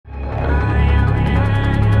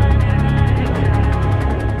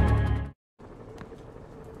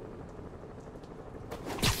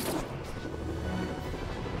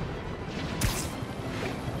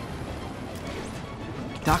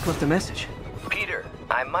left a message. Peter,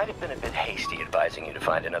 I might have been a bit hasty advising you to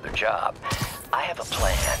find another job. I have a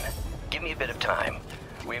plan. Give me a bit of time.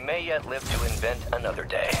 We may yet live to invent another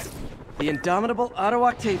day. The indomitable Otto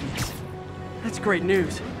Octavius. That's great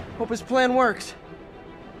news. Hope his plan works.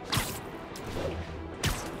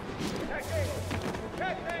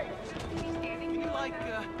 Can you, like,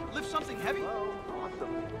 lift something heavy?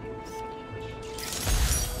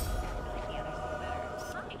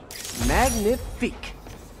 Magnifique.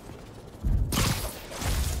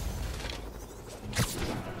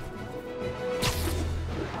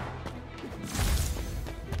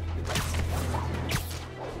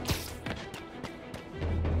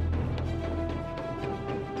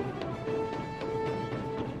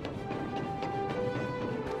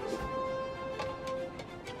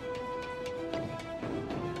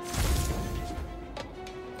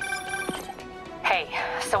 Hey,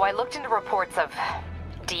 so I looked into reports of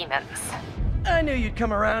demons. I knew you'd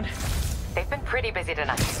come around. They've been pretty busy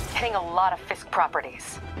tonight, hitting a lot of FRISK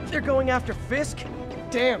properties. They're going after FRISK?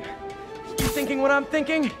 Damn. You thinking what I'm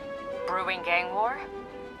thinking? Brewing gang war?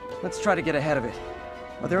 Let's try to get ahead of it.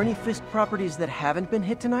 Are there any FRISK properties that haven't been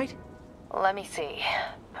hit tonight? Let me see.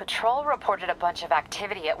 Patrol reported a bunch of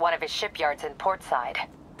activity at one of his shipyards in Portside.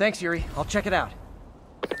 Thanks, Yuri. I'll check it out.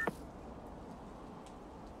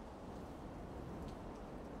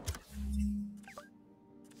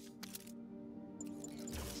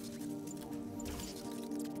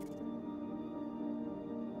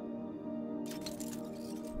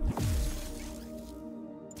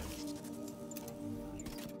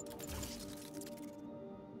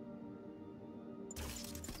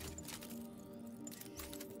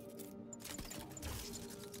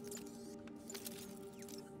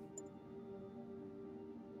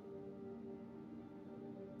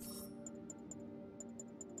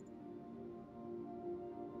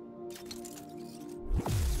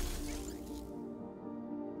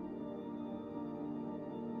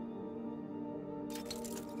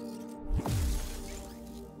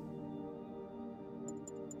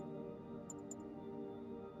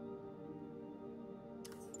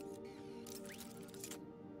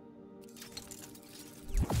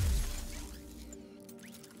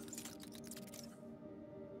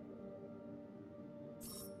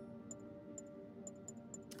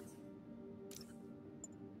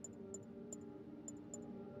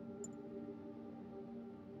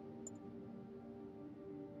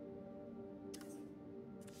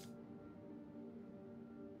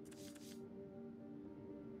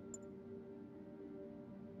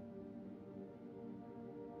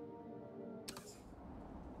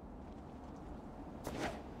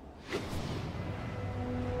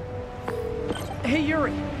 Hey,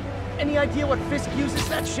 Yuri. Any idea what FRISK uses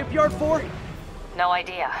that shipyard for? No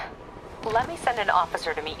idea. Let me send an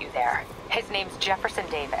officer to meet you there. His name's Jefferson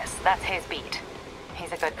Davis. That's his beat.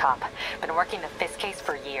 He's a good cop. Been working the FISK case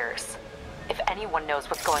for years. If anyone knows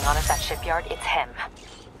what's going on at that shipyard, it's him.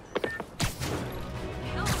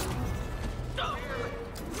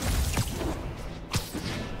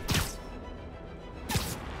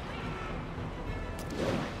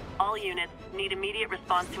 All units need immediate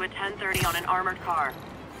response to a 1030 on an armored car.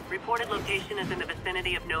 Reported location is in the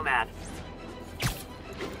vicinity of Nomad.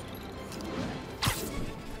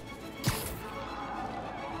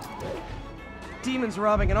 Demons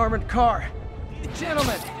robbing an armored car.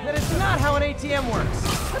 Gentlemen, that is not how an ATM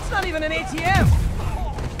works. That's not even an ATM!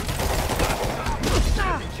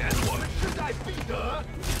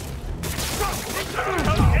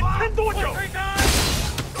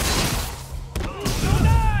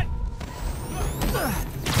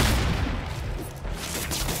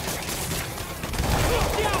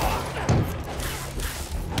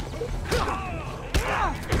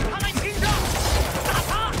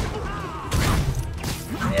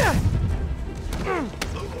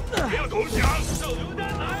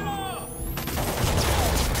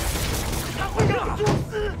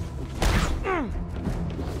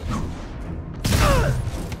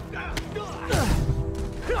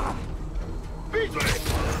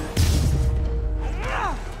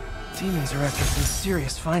 Demons are after some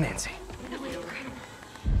serious financing.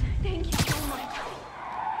 Thank you so much.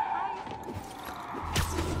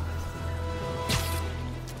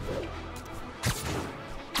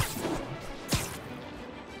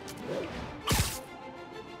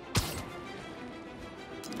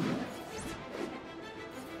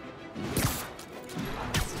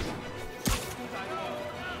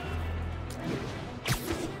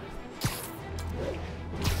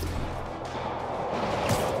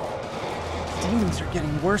 Demons are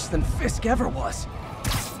getting worse than FRISK ever was.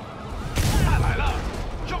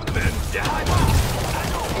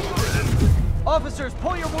 Officers,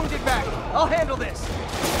 pull your wounded back. I'll handle this.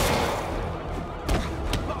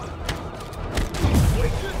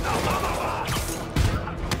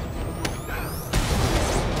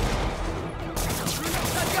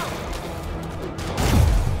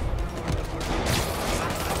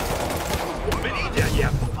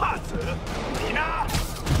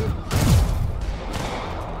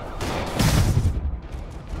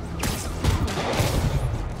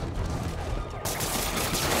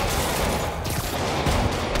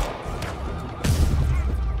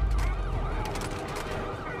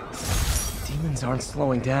 Demons aren't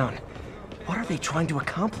slowing down. What are they trying to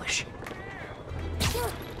accomplish?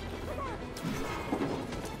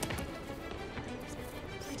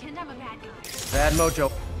 Pretend I'm a bad guy. Bad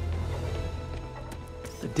mojo.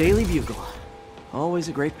 The Daily Bugle. Always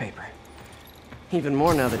a great paper. Even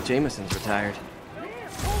more now that Jameson's retired.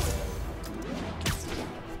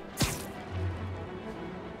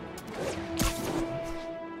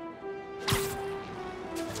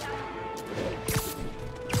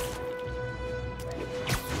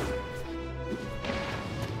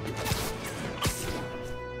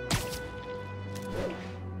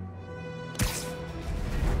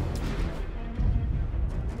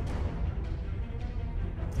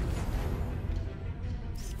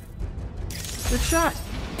 Good shot.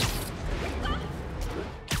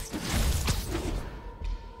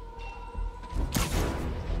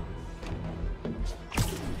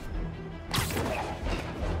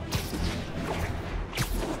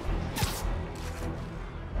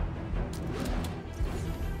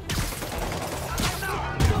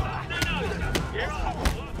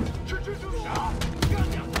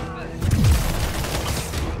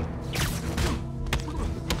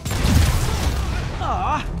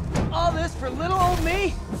 Aw, all this for little old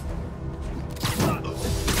me?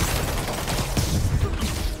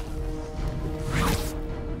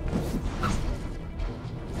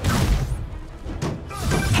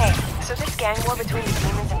 Hey, so this gang war between the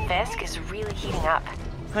demons and FRISK is really heating up.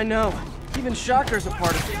 I know. Even Shocker's a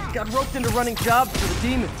part of it. Got roped into running jobs for the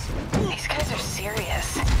demons. These guys are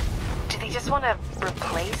serious. Do they just want to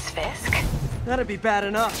replace FRISK? That'd be bad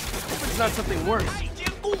enough. But it's not something worse.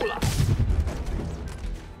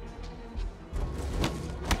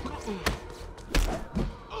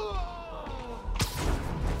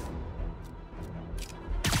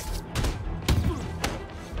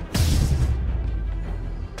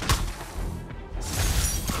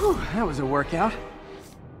 Whew, that was a workout.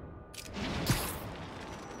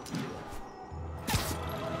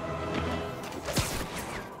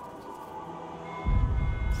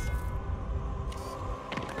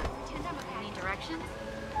 Pretend I'm a bad. Any directions?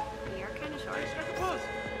 We are kind of short.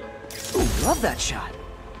 Ooh, love that shot.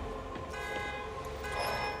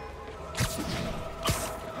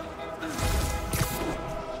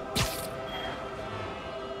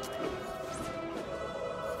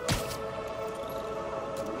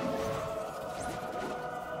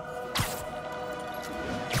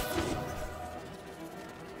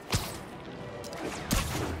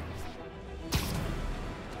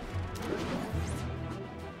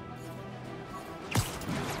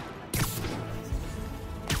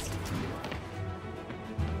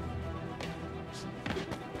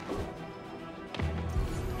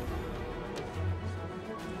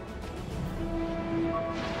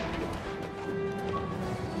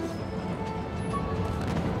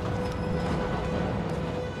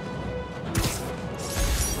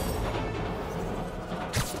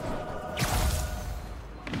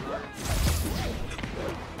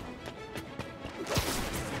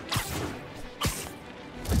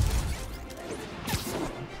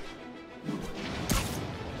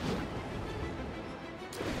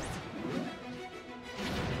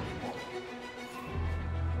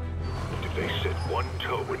 They set one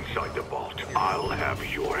toe inside the vault, I'll have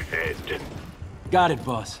your head. Got it,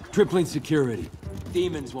 boss. Tripling security.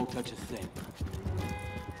 Demons won't touch a thing.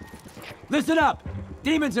 Listen up!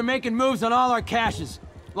 Demons are making moves on all our caches.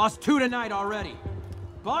 Lost 2 tonight already.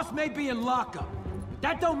 Boss may be in lockup, but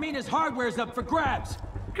that don't mean his hardware's up for grabs.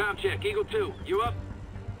 Com check, Eagle 2, you up?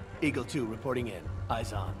 Eagle 2 reporting in.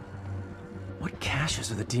 Eyes on. What caches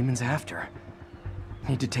are the demons after?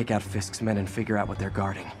 Need to take out Fisk's men and figure out what they're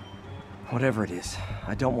guarding. Whatever it is,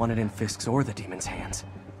 I don't want it in Fisk's or the demons' hands.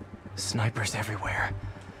 Snipers everywhere.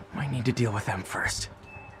 Might need to deal with them first.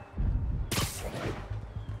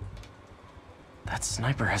 That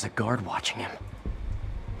sniper has a guard watching him.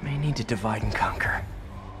 May need to divide and conquer.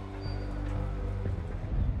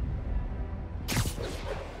 Keep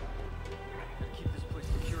this place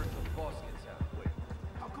secure until the boss gets out. Wait,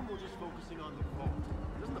 how come we're just focusing on the vault?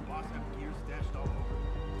 Doesn't the boss have gear stashed all over?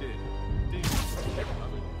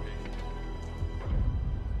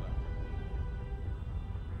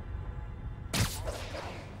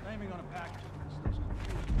 naming on a package list. Those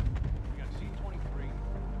confusing. We got C-23.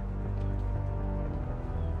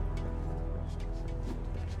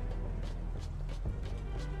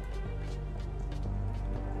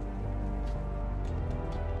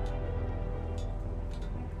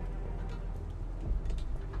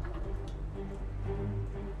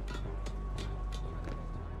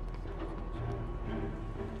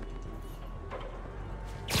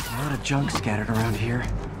 A lot of junk scattered around here.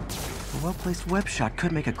 A well-placed web shot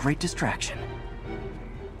could make a great distraction.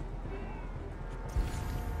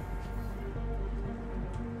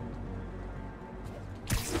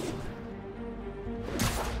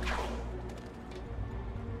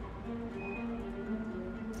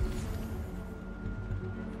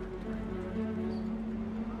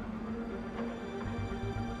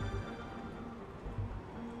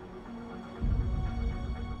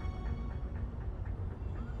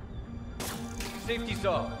 Safety's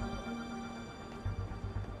off.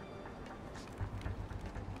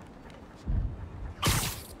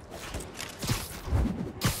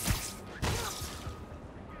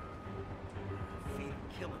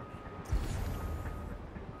 Killing me.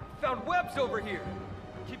 Found webs over here.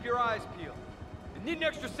 Keep your eyes peeled. I need an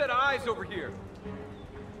extra set of eyes over here.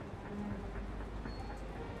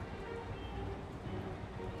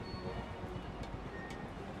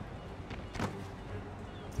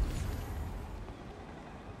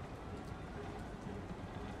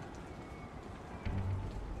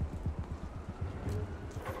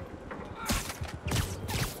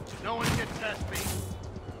 No one can test me.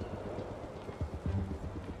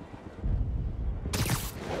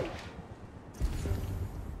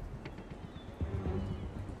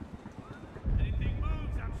 Anything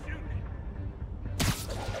moves, I'm shooting.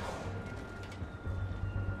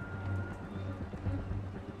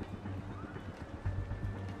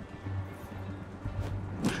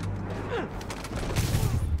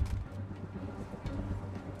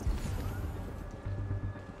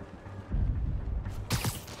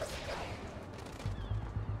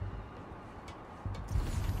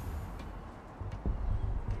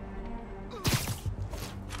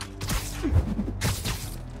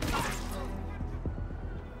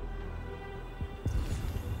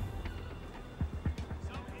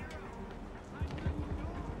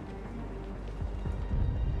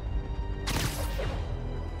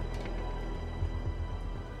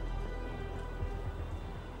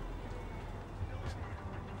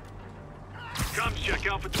 Comms check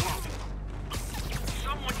Alpha 12.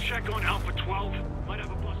 Someone check on Alpha 12. Might have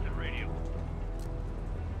a busted radio.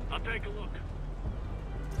 I'll take a look.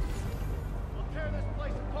 I'll tear this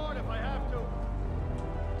place apart if I have to.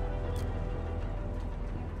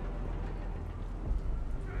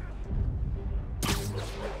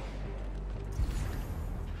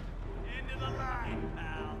 Into the line,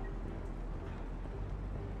 pal.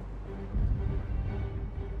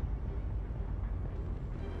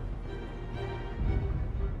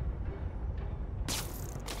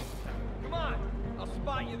 Come on, I'll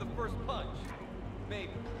spot you the first punch.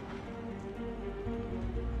 Maybe.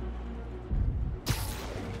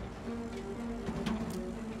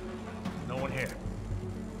 No one here.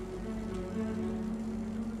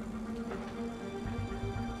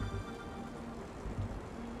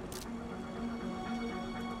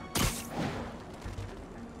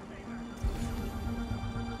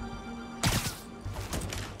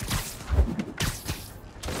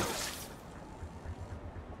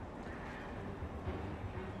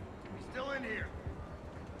 He's still in here.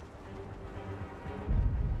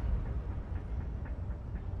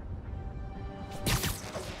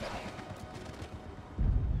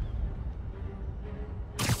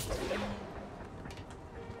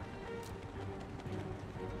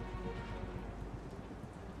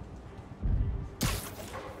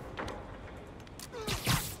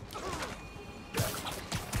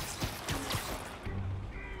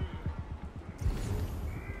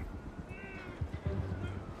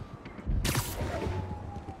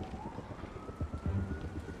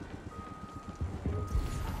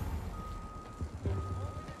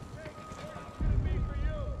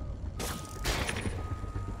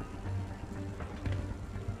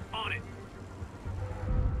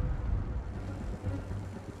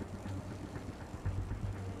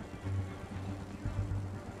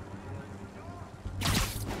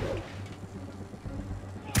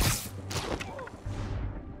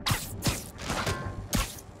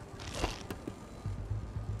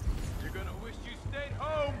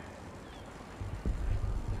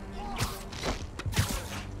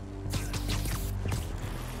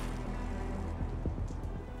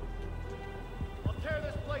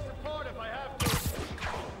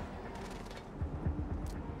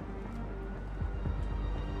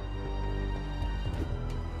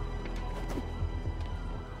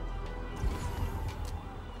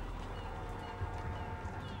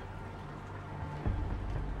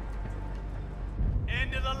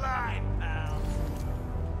 end of the line, pal.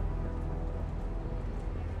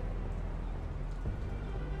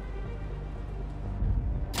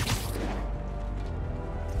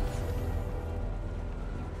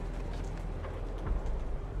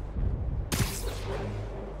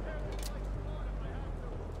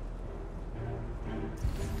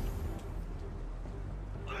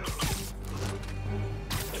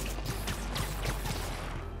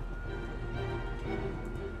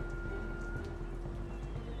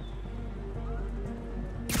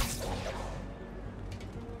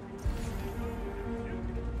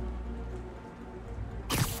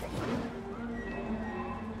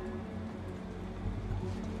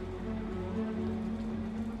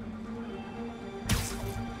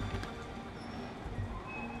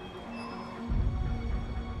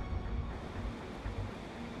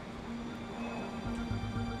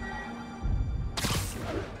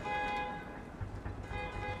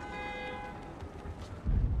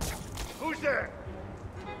 Who's there?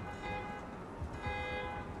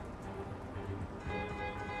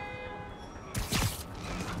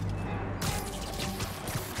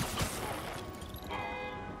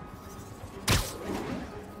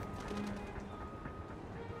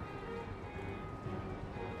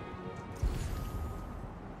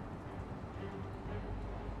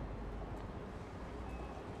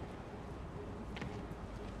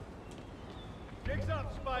 Jig's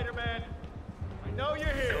up, Spider-Man. I know you're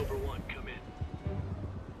here. Cobra 1, come in.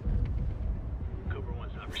 Cobra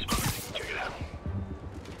 1's not responding. Check it out.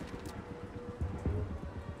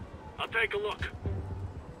 I'll take a look.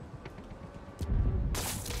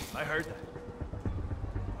 I heard that.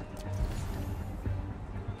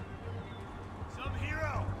 Some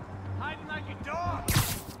hero! Hiding like a dog!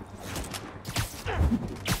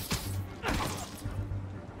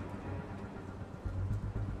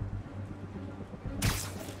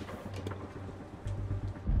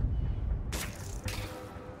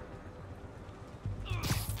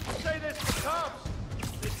 Say this to cops!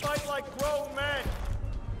 They fight like grown men!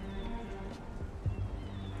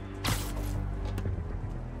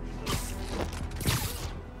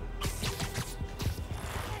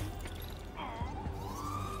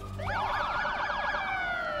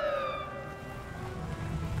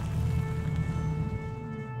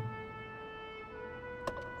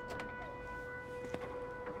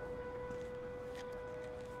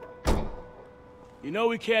 You know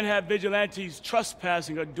we can't have vigilantes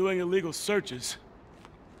trespassing or doing illegal searches.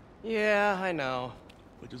 Yeah, I know.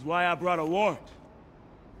 Which is why I brought a warrant.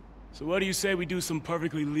 So what do you say we do some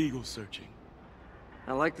perfectly legal searching?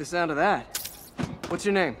 I like the sound of that. What's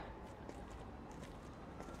your name?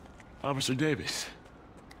 Officer Davis.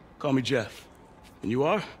 Call me Jeff. And you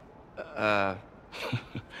are?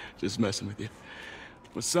 Just messing with you.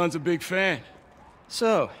 My son's a big fan.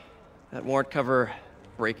 So, that warrant cover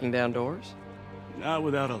breaking down doors? Not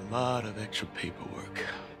without a lot of extra paperwork.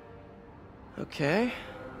 Okay.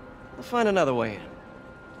 I'll find another way in.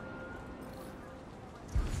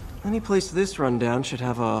 Any place this rundown should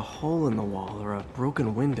have a hole in the wall or a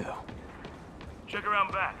broken window. Check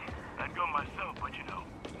around back. I'd go myself, but you know,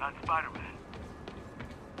 not Spider-Man.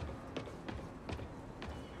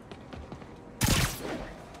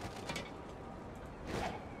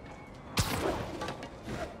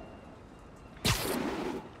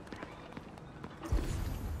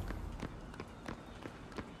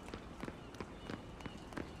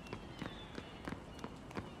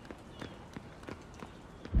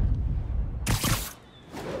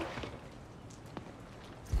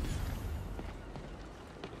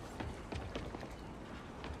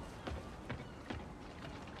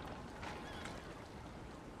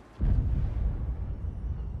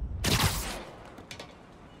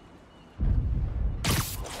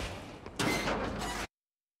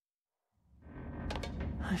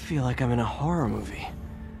 I feel like I'm in a horror movie.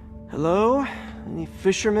 Hello? Any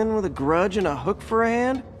fisherman with a grudge and a hook for a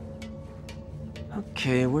hand?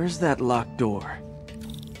 Okay, where's that locked door?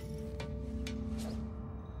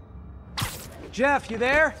 Jeff, you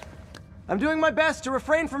there? I'm doing my best to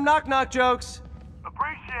refrain from knock-knock jokes.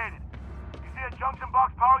 Appreciate it. You see a junction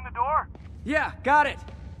box powering the door? Yeah, got it.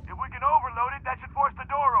 If we can overload it, that should force the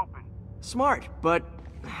door open. Smart, but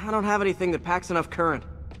I don't have anything that packs enough current.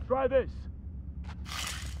 Try this.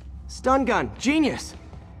 Stun gun, genius!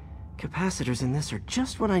 Capacitors in this are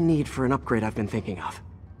just what I need for an upgrade I've been thinking of.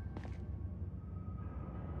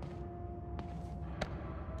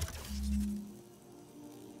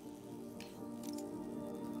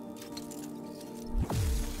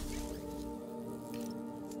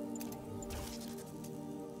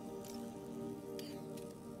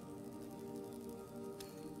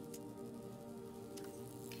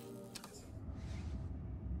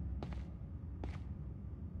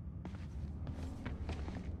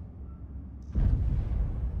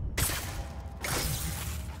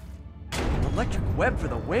 Electric web for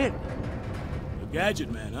the win. A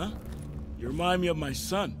gadget man, huh? You remind me of my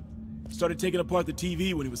son. Started taking apart the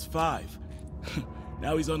TV when he was 5.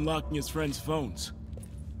 Now he's unlocking his friends' phones.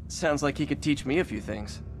 Sounds like he could teach me a few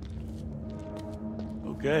things.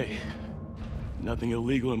 Okay. Nothing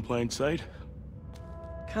illegal in plain sight?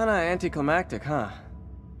 Kinda anticlimactic, huh?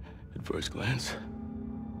 At first glance.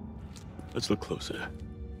 Let's look closer.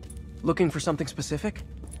 Looking for something specific?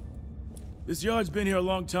 This yard's been here a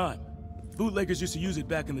long time. Bootleggers used to use it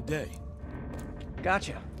back in the day.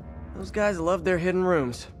 Gotcha. Those guys love their hidden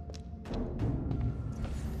rooms.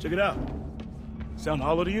 Check it out. Sound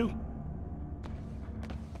hollow to you?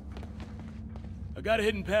 I got a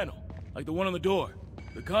hidden panel, like the one on the door.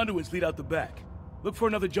 The conduits lead out the back. Look for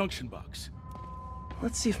another junction box.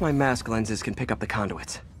 Let's see if my mask lenses can pick up the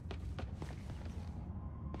conduits.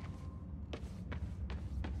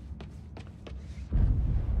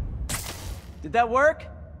 Did that work?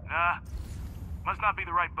 Nah. Must not be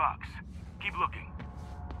the right box. Keep looking.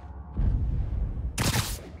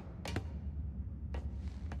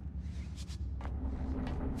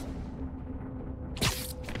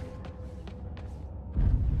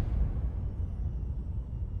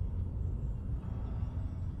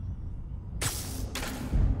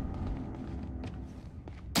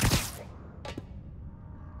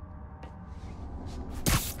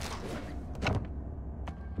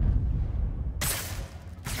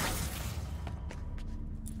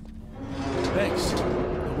 Thanks.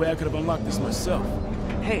 No way I could have unlocked this myself.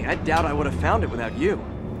 Hey, I doubt I would have found it without you.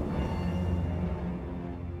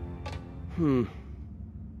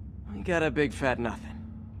 We got a big fat nothing.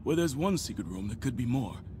 Well, there's one secret room, there could be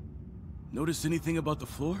more. Notice anything about the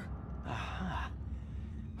floor? Aha.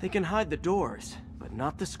 They can hide the doors, but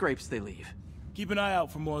not the scrapes they leave. Keep an eye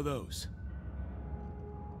out for more of those.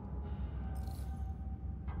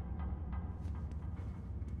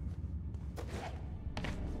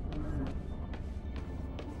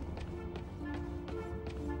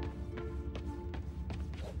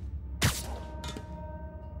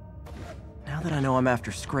 Now that I know I'm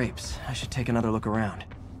after scrapes, I should take another look around.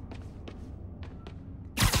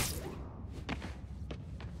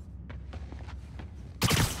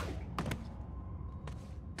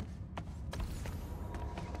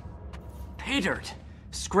 Pay dirt!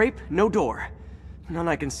 Scrape, no door. None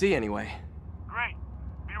I can see anyway. Great.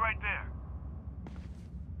 Be right there.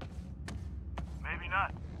 Maybe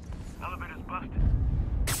not. Elevator's busted.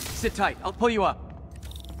 Sit tight, I'll pull you up.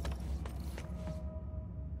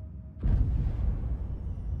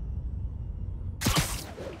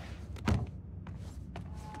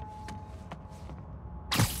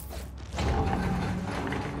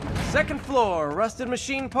 Second floor, rusted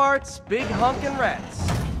machine parts, big honkin' rats.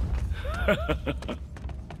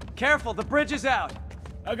 Careful, the bridge is out.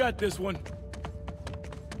 I got this one.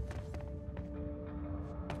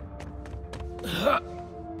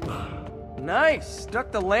 Nice,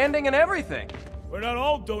 stuck the landing and everything. We're not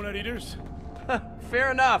all donut eaters. Fair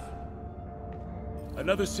enough.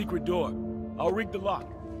 Another secret door. I'll rig the lock.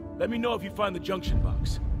 Let me know if you find the junction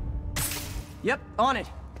box. Yep, on it.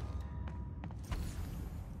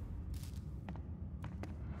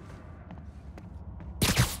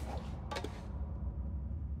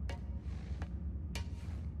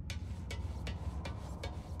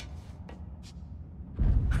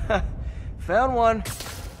 Found one.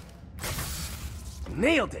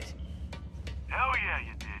 Nailed it. Hell yeah,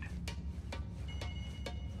 you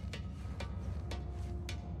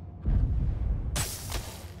did.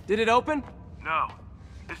 Did it open? No.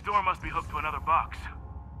 This door must be hooked to another box.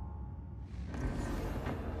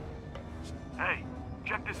 Hey,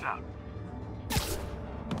 check this out.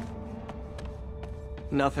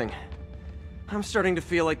 Nothing. I'm starting to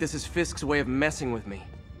feel like this is Fisk's way of messing with me.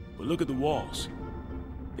 But look at the walls.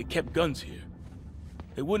 They kept guns here.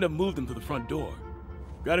 They wouldn't have moved them to the front door.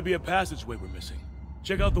 Gotta be a passageway we're missing.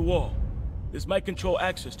 Check out the wall. This might control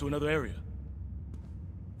access to another area.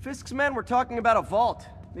 Fisk's men were talking about a vault.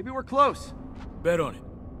 Maybe we're close. Bet on it.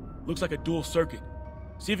 Looks like a dual circuit.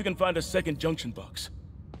 See if you can find a second junction box.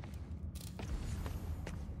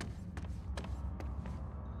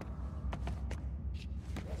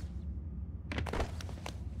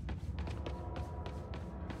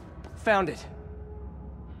 Found it.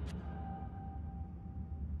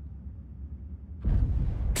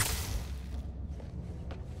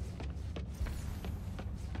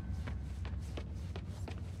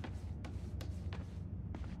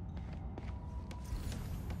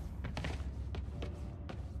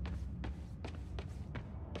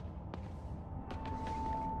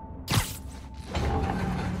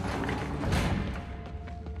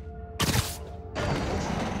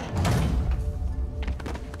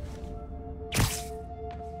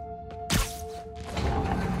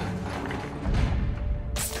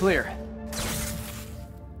 Clear.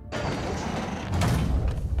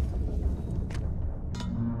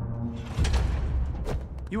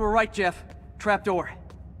 You were right, Jeff. Trapdoor.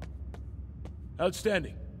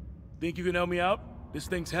 Outstanding. Think you can help me out? This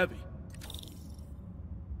thing's heavy.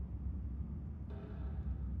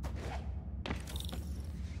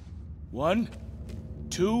 One,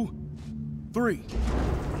 two, three.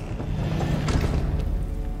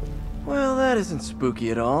 Well, that isn't spooky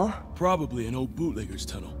at all. Probably an old bootlegger's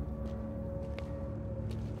tunnel.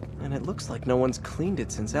 And it looks like no one's cleaned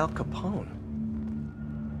it since Al Capone.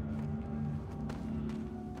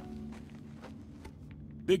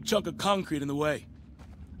 Big chunk of concrete in the way.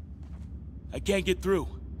 I can't get through.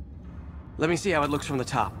 Let me see how it looks from the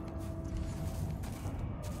top.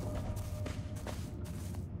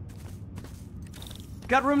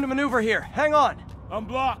 Got room to maneuver here. Hang on. I'm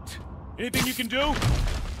blocked. Anything you can do?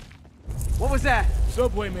 What was that?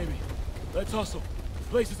 Subway, maybe. Let's hustle. The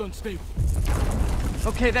place is unstable.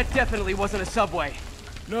 Okay, that definitely wasn't a subway.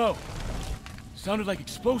 No. Sounded like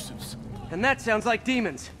explosives. And that sounds like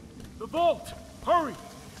demons. The vault! Hurry!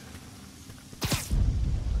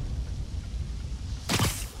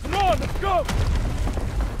 Come on, let's go!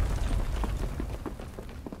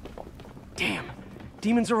 Damn.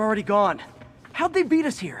 Demons are already gone. How'd they beat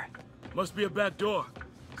us here? Must be a back door.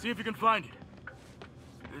 See if you can find it.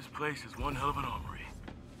 This place is one hell of an armory.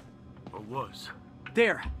 Or was.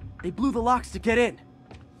 There. They blew the locks to get in.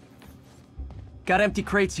 Got empty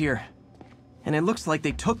crates here. And it looks like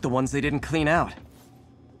they took the ones they didn't clean out.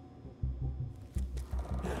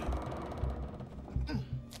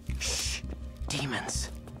 Shh. Demons.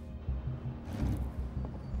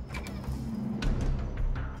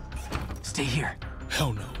 Stay here.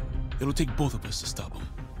 Hell no. It'll take both of us to stop them.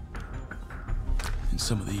 And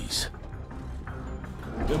some of these.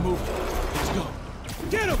 They're moving. Let's go.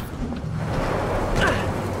 Get him!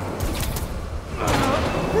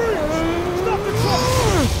 Stop the truck!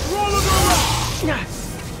 Roll him around!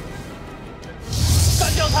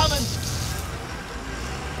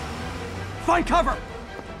 Find cover!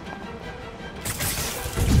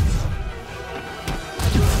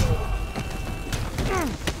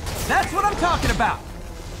 That's what I'm talking about!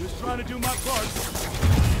 Just trying to do my part.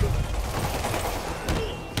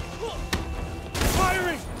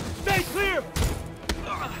 Firing! Stay clear!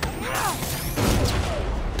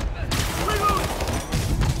 Reload!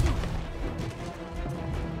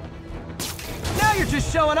 Now you're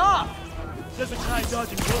just showing off! Just a guy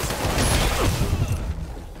dodging bullets.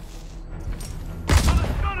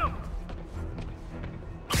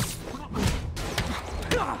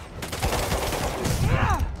 Got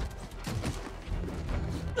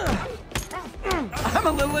him! I'm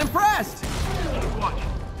a little impressed! Watch.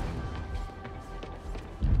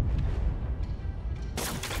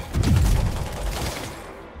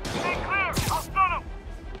 Stay clear! I'll stun him!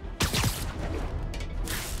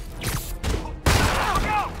 Look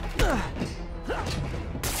out!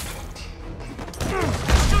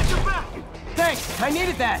 Get your back! Thanks, I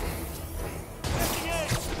needed that!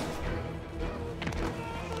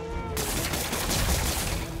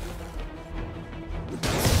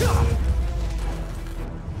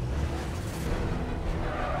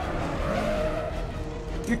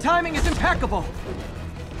 Your timing is impeccable!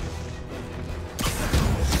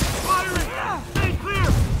 Firing! Stay clear!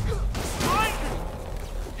 Right!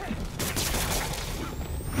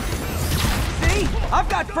 See? I've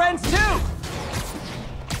got friends too!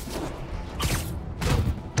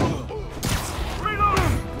 Reload!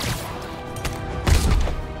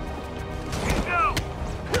 Go!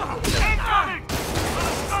 Incoming!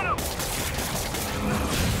 Stun him!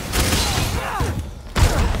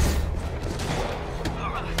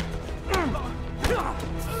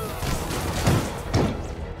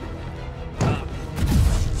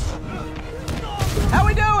 How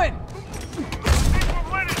we doing?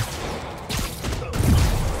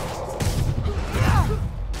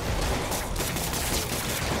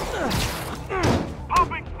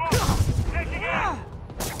 Popping smoke! Taking aim!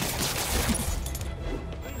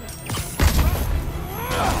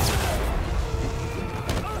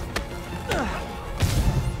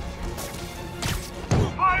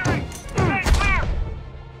 Firing! Stay clear!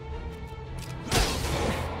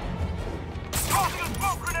 Tossing a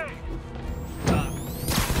smoke grenade!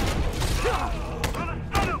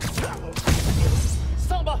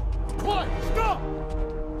 Samba! One! Stop!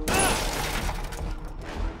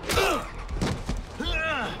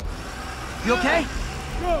 You okay?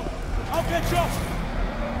 Go! I'll catch up!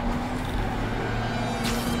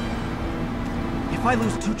 If I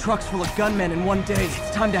lose 2 trucks full of gunmen in one day,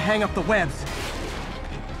 it's time to hang up the webs.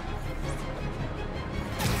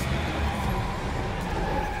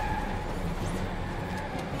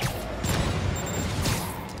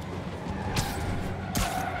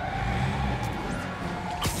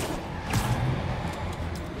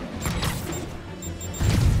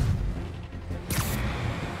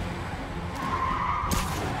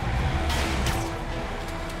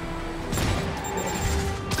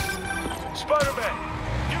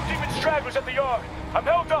 the yard. I'm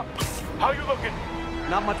held up. How you looking?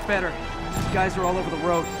 Not much better. These guys are all over the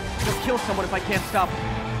road. They'll kill someone if I can't stop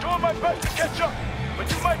them. Doing my best to catch up,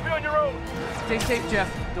 but you might be on your own. Stay safe,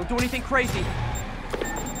 Jeff. Don't do anything crazy.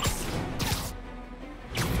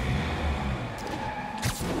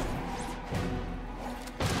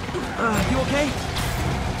 You okay?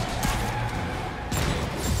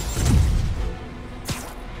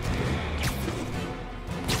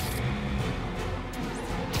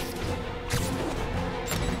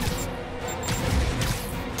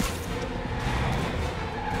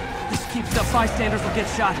 This keeps up, bystanders will get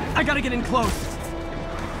shot. I gotta get in close.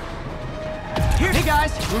 Here, hey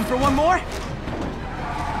guys, room for one more?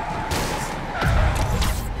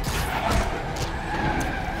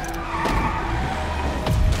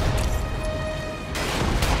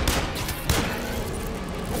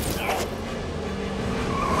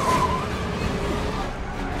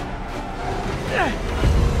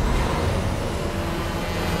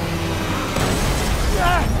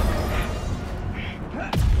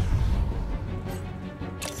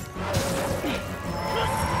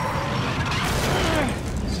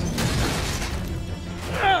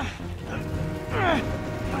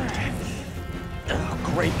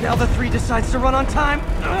 Great, now the 3 decides to run on time.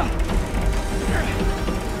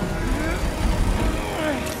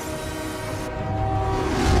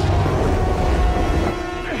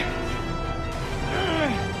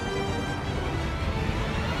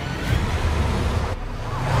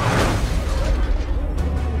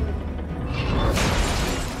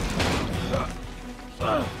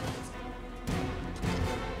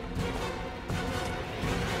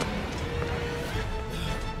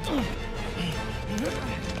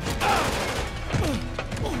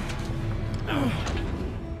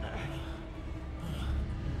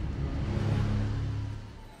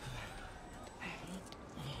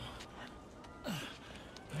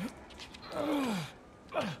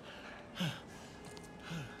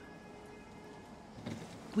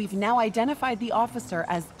 We've now identified the officer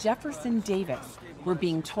as Jefferson Davis. We're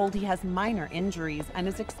being told he has minor injuries and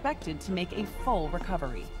is expected to make a full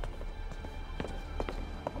recovery.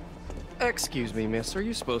 Excuse me, miss. Are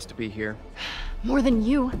you supposed to be here? More than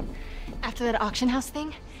you. After that auction house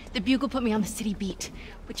thing, the Bugle put me on the city beat,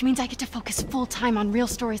 which means I get to focus full-time on real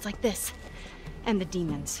stories like this. And the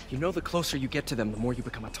demons. You know the closer you get to them, the more you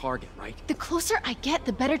become a target, right? The closer I get,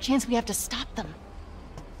 the better chance we have to stop them.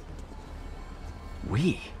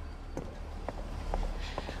 We?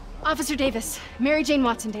 Officer Davis, Mary Jane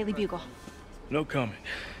Watson, Daily Bugle. No comment.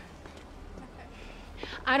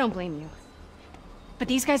 I don't blame you. But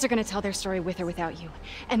these guys are gonna tell their story with or without you,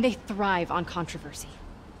 and they thrive on controversy.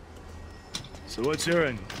 So what's your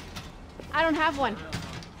end? I don't have one.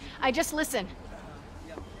 I just listen.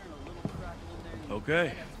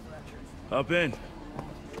 Okay. Hop in.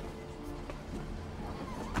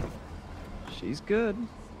 She's good.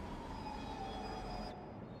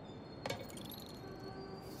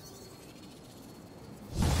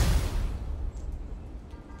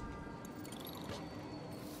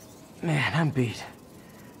 Man, I'm beat.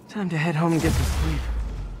 Time to head home and get some sleep.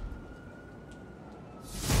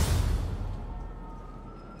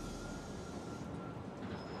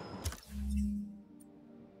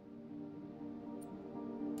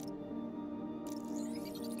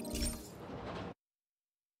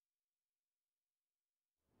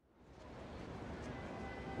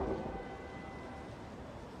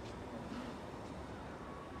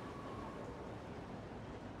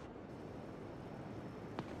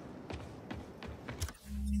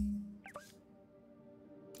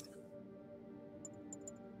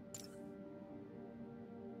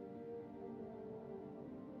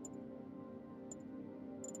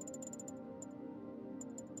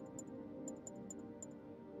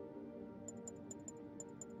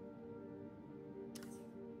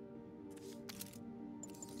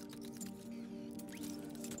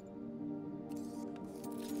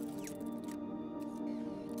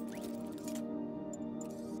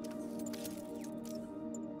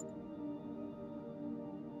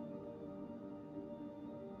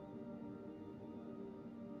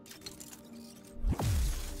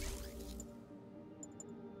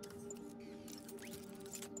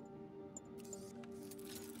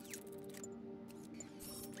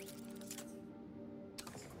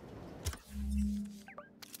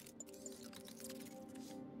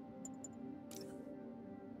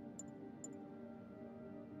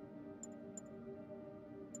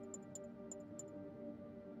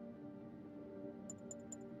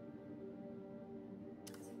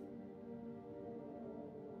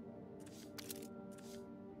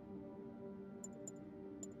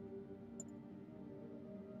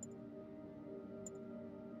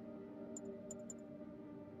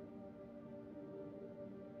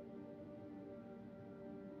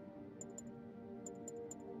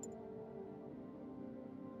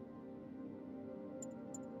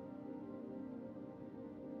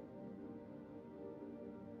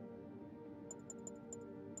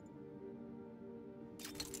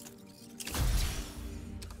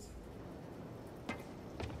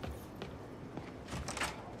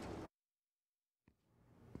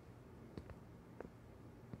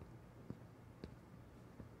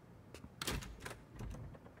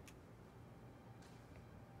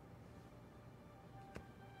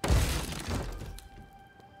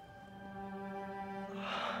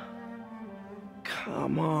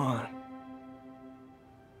 Come on.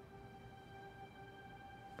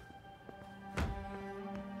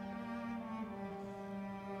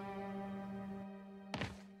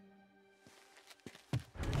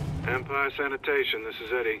 Empire Sanitation, this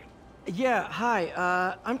is Eddie. Yeah,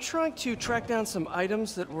 hi. I'm trying to track down some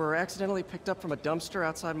items that were accidentally picked up from a dumpster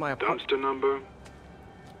outside my apartment. Dumpster number?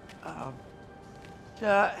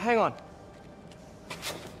 Hang on.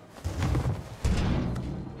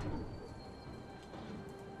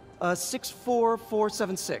 Uh,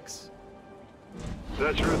 64476.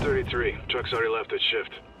 That's Route 33. Truck's already left its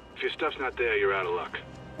shift. If your stuff's not there, you're out of luck.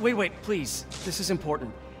 Wait, please. This is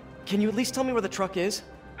important. Can you at least tell me where the truck is?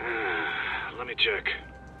 Let me check.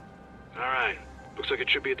 Alright. Looks like it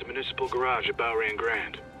should be at the municipal garage at Bowery and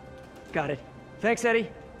Grand. Got it. Thanks,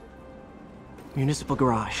 Eddie. Municipal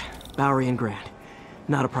garage, Bowery and Grand.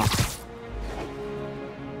 Not a problem.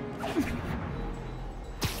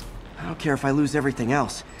 I don't care if I lose everything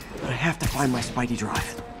else, but I have to find my Spidey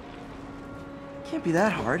drive. Can't be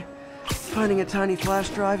that hard. Finding a tiny flash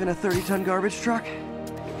drive in a 30-ton garbage truck.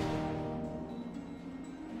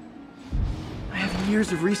 I have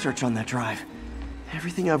years of research on that drive.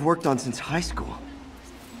 Everything I've worked on since high school.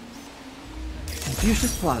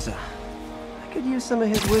 Confucius Plaza. I could use some of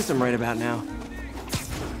his wisdom right about now.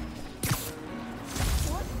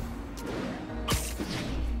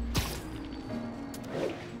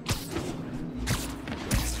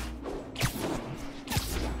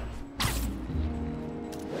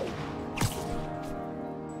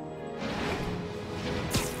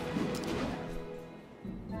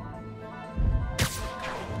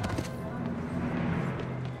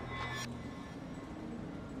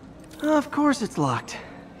 Of course it's locked.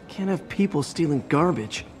 Can't have people stealing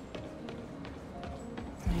garbage.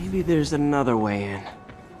 Maybe there's another way in.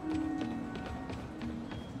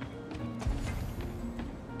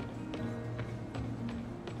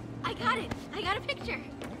 I got it! I got a picture!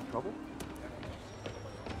 Trouble?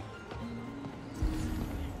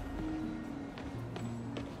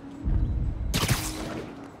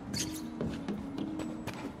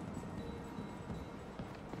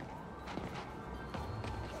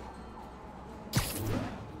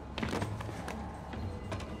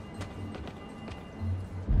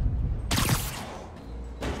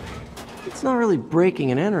 It's not really breaking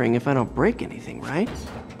and entering if I don't break anything, right?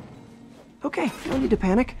 Okay, no need to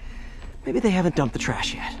panic. Maybe they haven't dumped the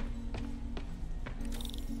trash yet.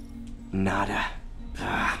 Nada.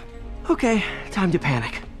 Okay, time to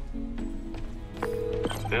panic.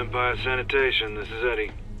 Empire Sanitation, this is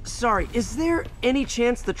Eddie. Sorry, is there any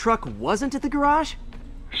chance the truck wasn't at the garage?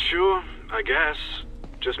 Sure, I guess.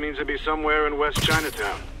 Just means it'd be somewhere in West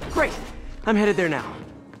Chinatown. Great, I'm headed there now.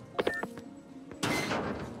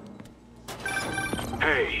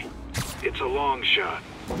 Hey, it's a long shot,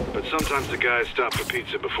 but sometimes the guys stop for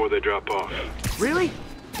pizza before they drop off. Really?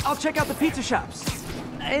 I'll check out the pizza shops.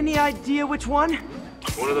 Any idea which one?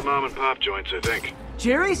 One of the mom and pop joints, I think.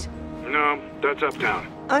 Jerry's? No, that's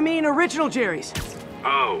uptown. I mean, original Jerry's.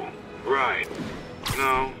 Oh, right.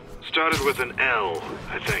 No, started with an L,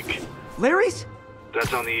 I think. Larry's?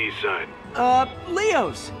 That's on the east side.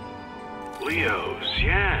 Leo's. Leo's,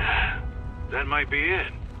 yeah. That might be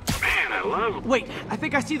it. Man, I love... Wait, I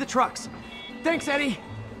think I see the trucks. Thanks, Eddie.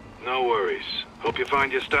 No worries. Hope you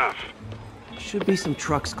find your stuff. Should be some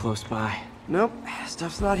trucks close by. Nope,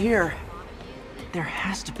 stuff's not here. There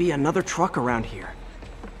has to be another truck around here.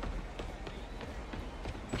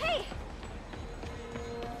 Hey!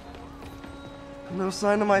 No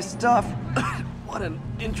sign of my stuff. What an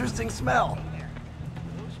interesting smell.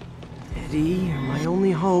 Eddie, you're my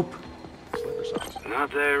only hope.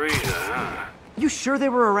 Not there either, huh? You sure they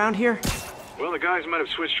were around here? Well, the guys might have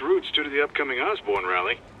switched routes due to the upcoming Osborne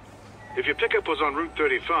rally. If your pickup was on Route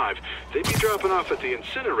 35, they'd be dropping off at the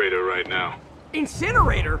incinerator right now.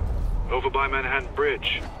 Incinerator? Over by Manhattan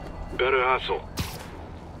Bridge. Better hustle.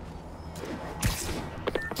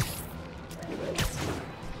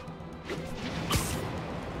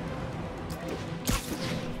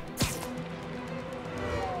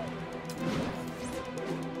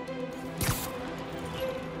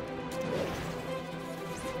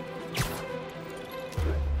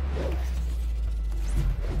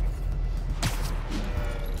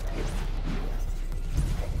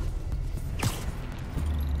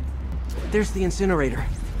 There's the incinerator.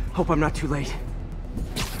 Hope I'm not too late.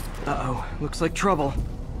 Uh-oh, looks like trouble.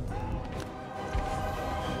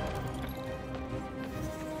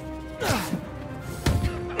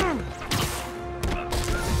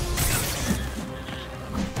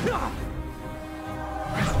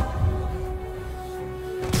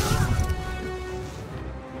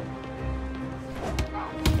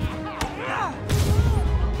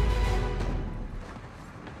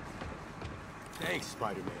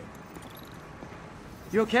 Spider-Man.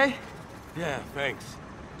 You okay? Yeah, thanks.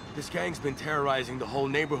 This gang's been terrorizing the whole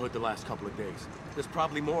neighborhood the last couple of days. There's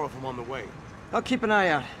probably more of them on the way. I'll keep an eye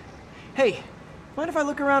out. Hey, mind if I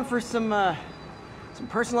look around for some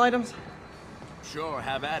personal items? Sure,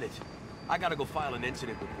 have at it. I gotta go file an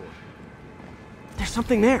incident report. There's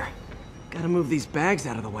something there. Gotta move these bags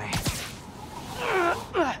out of the way.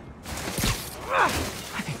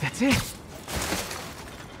 I think that's it.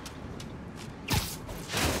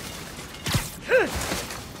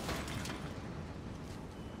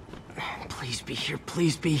 Please be here,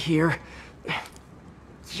 please be here.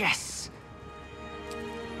 Yes!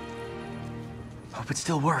 Hope it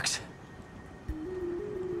still works.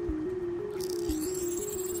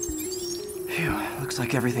 Phew, looks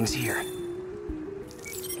like everything's here.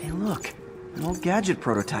 Hey look, an old gadget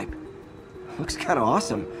prototype. Looks kinda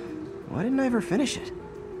awesome. Why didn't I ever finish it?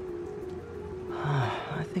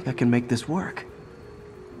 I think I can make this work.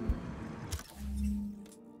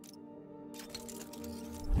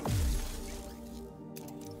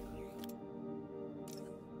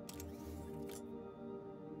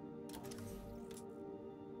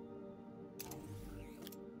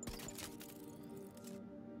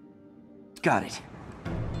 Got it.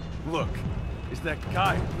 Look, it's that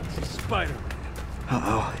guy. He's Spider-Man.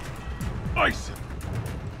 Uh-oh. Ice him.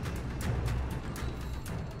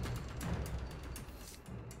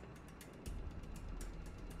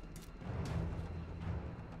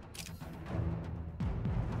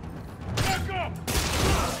 Back up!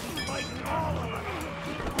 Fighting all of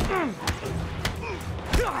them.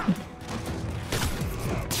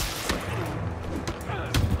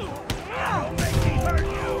 Don't make me hurt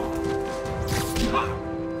you!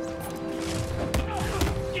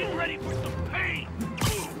 Get ready for some pain!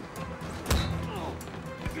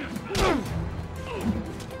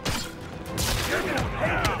 You're gonna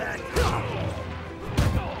pay for that!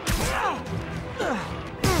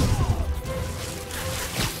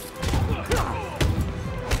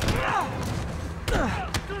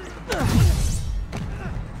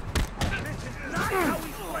 This is not how we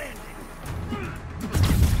planned it!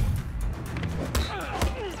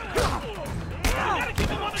 Gotta keep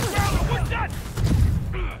him on the ground or we're done!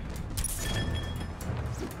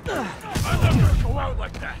 I'm not gonna go out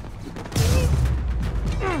like that!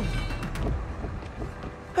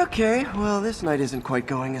 Okay, well this night isn't quite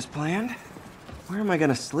going as planned. Where am I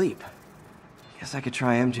gonna sleep? Guess I could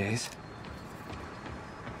try MJ's.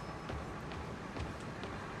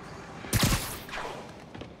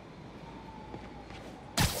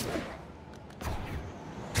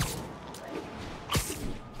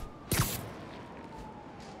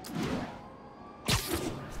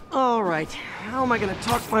 All right, how am I gonna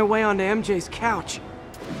talk my way onto MJ's couch?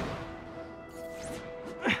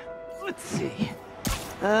 Let's see.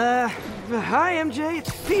 Hi MJ,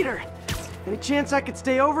 it's Peter. Any chance I could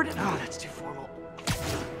stay over to— oh, that's too formal.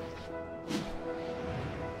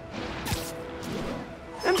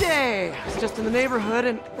 MJ! I was just in the neighborhood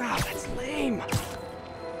and— oh, that's lame.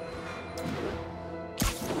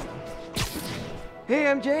 Hey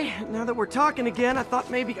MJ, now that we're talking again, I thought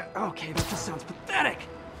maybe— okay, that just sounds pathetic.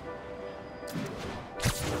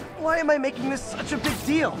 Why am I making this such a big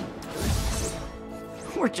deal?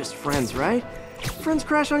 We're just friends, right? Friends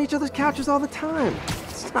crash on each other's couches all the time.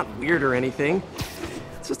 It's not weird or anything.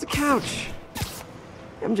 It's just a couch.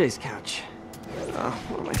 MJ's couch. Oh,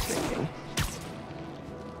 what am I thinking?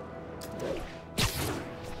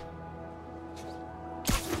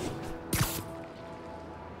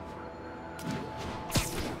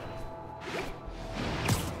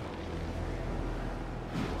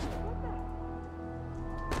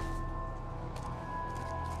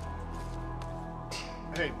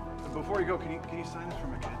 Hey, before you go, can you sign this for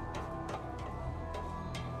my kid?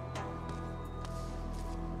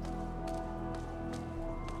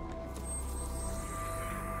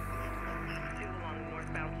 Along the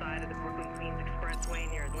northbound side of the Brooklyn-Queens Expressway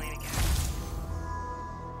near Atlantic Avenue.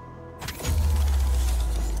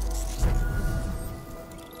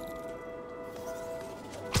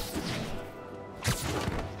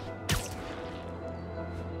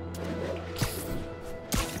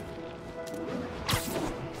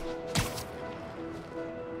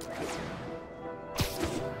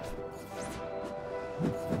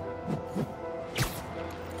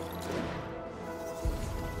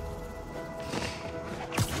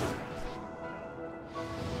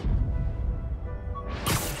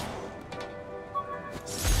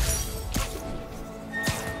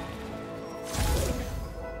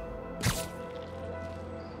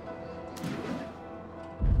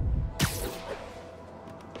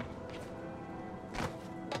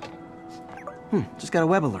 Just got a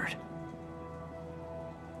web alert.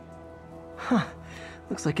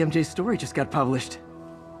 Looks like MJ's story just got published.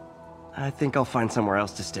 I think I'll find somewhere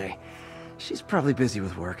else to stay. She's probably busy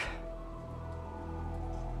with work.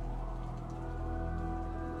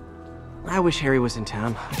 I wish Harry was in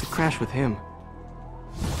town. I could crash with him.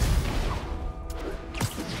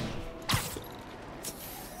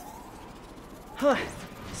 Huh.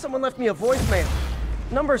 Someone left me a voicemail.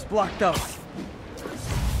 Number's blocked, though.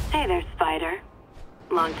 Hey there, Spider.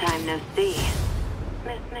 Long time no see.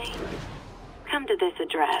 Miss me? Come to this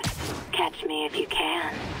address. Catch me if you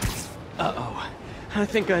can. Uh-oh. I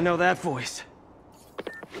think I know that voice.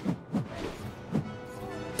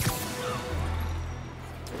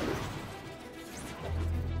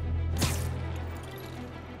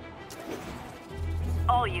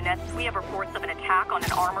 All units, we have reports of an attack on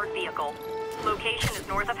an armored vehicle. Location is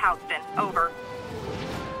north of Houston. Over.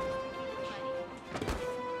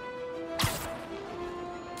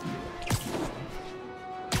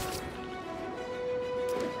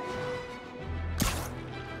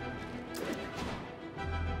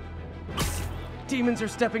 Demons are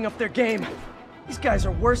stepping up their game. These guys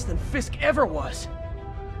are worse than Fisk ever was.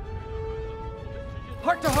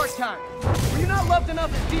 Heart-to-heart time. Were you not loved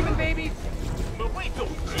enough as demon babies?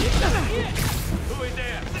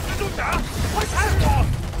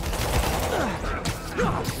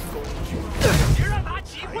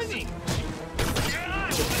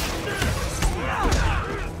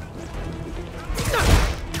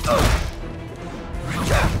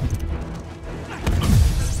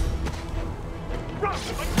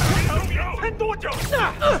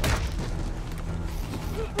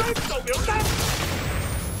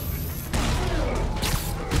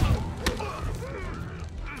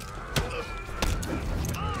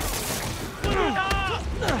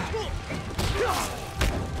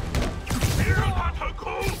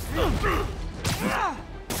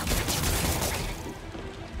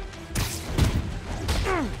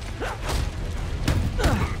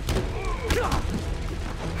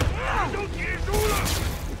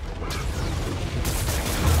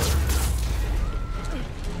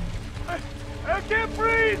 I can't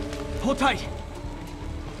breathe! Hold tight.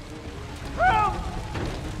 Help!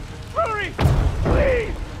 Hurry!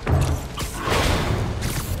 Please!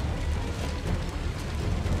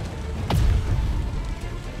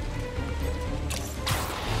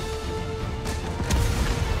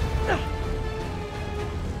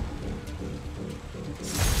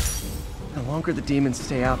 The longer the demons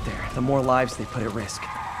stay out there, the more lives they put at risk.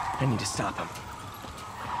 I need to stop them.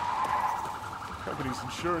 Company's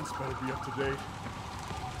insurance better be up to date.